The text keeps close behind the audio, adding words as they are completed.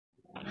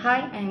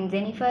Hi, I am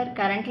Jennifer.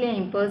 Currently, I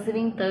am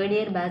pursuing third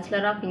year Bachelor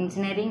of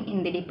Engineering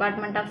in the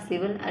Department of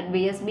Civil at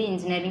VSB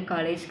Engineering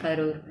College,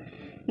 Karur.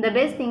 The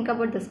best thing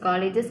about this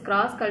college is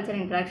cross-cultural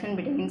interaction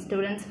between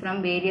students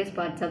from various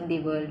parts of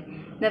the world.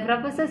 The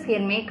professors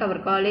here make our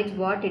college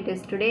what it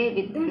is today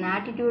with an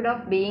attitude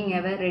of being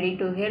ever ready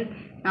to help,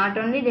 not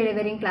only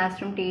delivering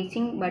classroom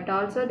teaching but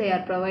also they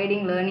are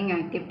providing learning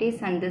activities,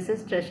 and this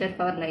is treasure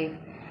for life.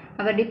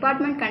 Our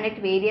department conducts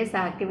various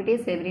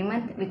activities every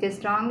month which has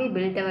strongly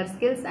built our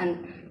skills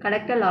and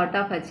collect a lot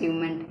of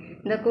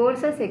achievement. The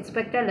courses,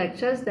 expected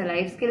lectures, the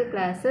life skill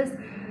classes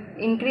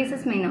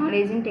increases my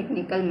knowledge in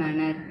technical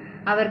manner.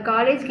 Our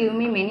college give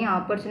me many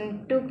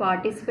opportunities to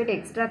participate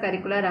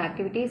extracurricular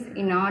activities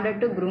in order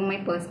to groom my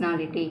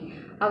personality.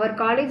 Our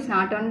college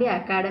not only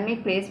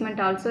academic placement,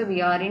 also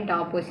we are in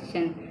top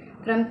position.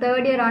 From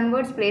third year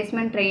onwards,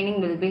 placement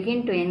training will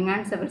begin to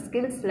enhance our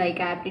skills like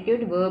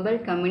aptitude, verbal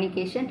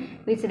communication,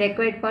 which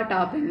required for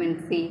top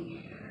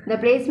MNC. The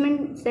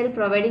placement cell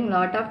providing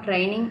lot of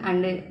training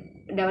and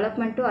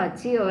development to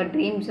achieve our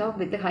dream job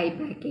with a high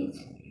package.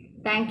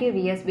 Thank you,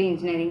 VSB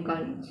Engineering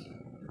College.